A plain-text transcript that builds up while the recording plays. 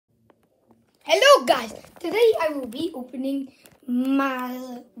Hello guys, today I will be opening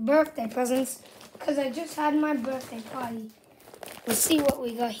my birthday presents because I just had my birthday party. Let's see what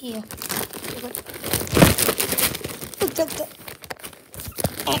we got here.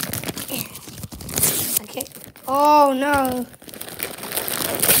 Okay. Oh no.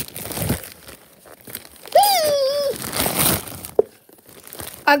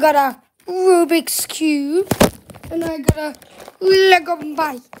 I got a Rubik's Cube and I got a Lego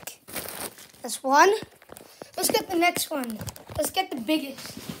bike. That's one. Let's get the next one. Let's get the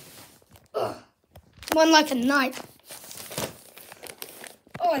biggest. Ugh. One like a knife.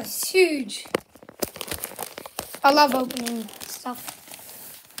 Oh, it's huge. I love opening stuff.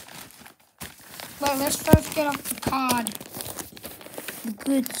 Well, let's first get off the card. The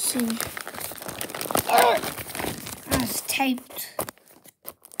good thing. It's taped.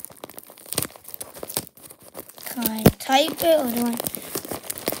 Can I tape it or do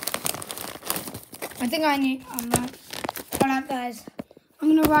I think I need. Alright, guys.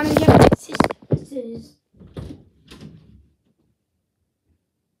 I'm gonna run and get my scissors.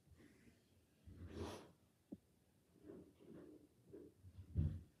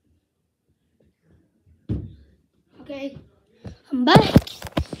 Okay, I'm back.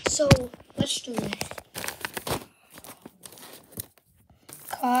 So let's do this.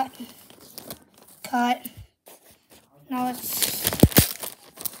 Cut. Now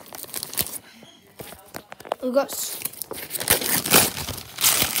we got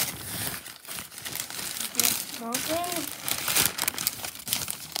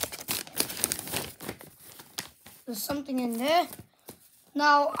there's something in there.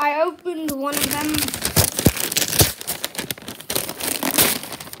 Now I opened one of them.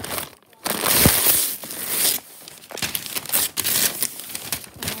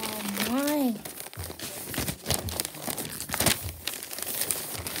 Oh my.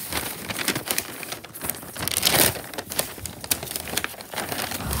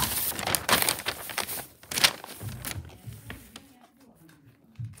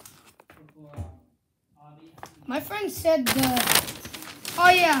 My friend said oh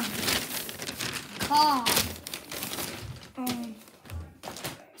yeah, car.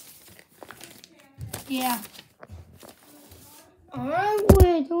 Yeah. Alright,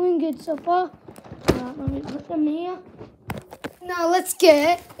 we're doing good so far. Let me put them here. Now let's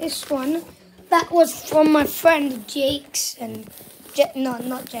get this one. That was from my friend Jackson.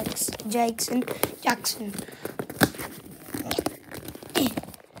 Not Jackson. Jackson.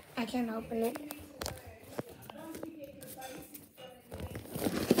 I can't open it.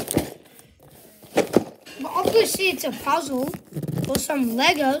 But obviously it's a puzzle or some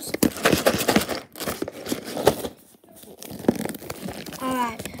Legos.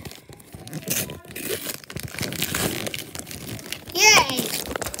 Alright. Yay!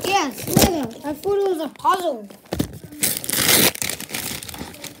 Yes, Legos. I thought it was a puzzle.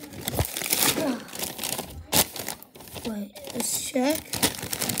 Wait, let's check.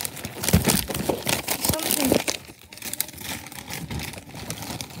 Something.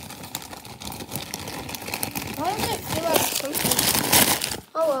 Why does it feel like something?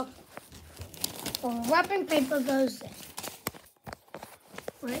 Oh well. Well, wrapping paper goes there.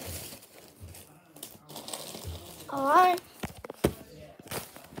 Right. Alright.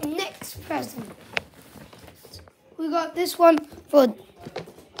 Next present. We got this one for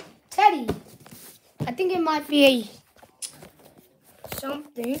Teddy. I think it might be a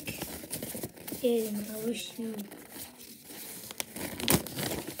something. I wish you.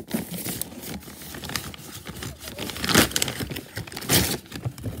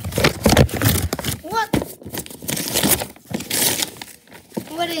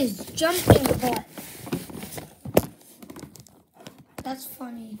 What is jumping pot? That's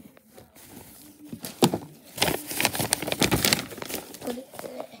funny. Put it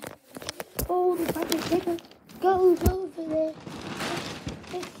there. Oh, the fucking paper goes over there.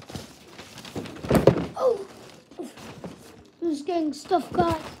 Oh, who's getting stuff,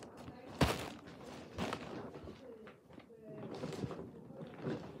 guys?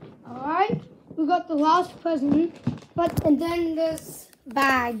 All right, we got the last present, and then there's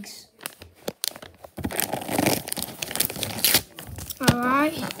bags.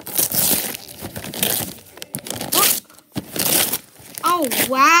 Alright. Oh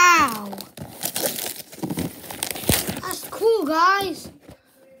wow. That's cool, guys.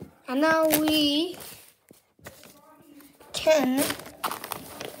 And now we can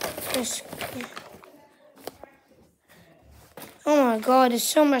just oh my god, there's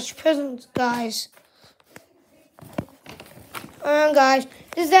so much presents, guys. Alright guys,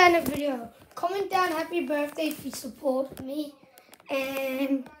 this is the end of the video. Comment down happy birthday if you support me.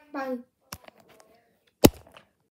 And bye.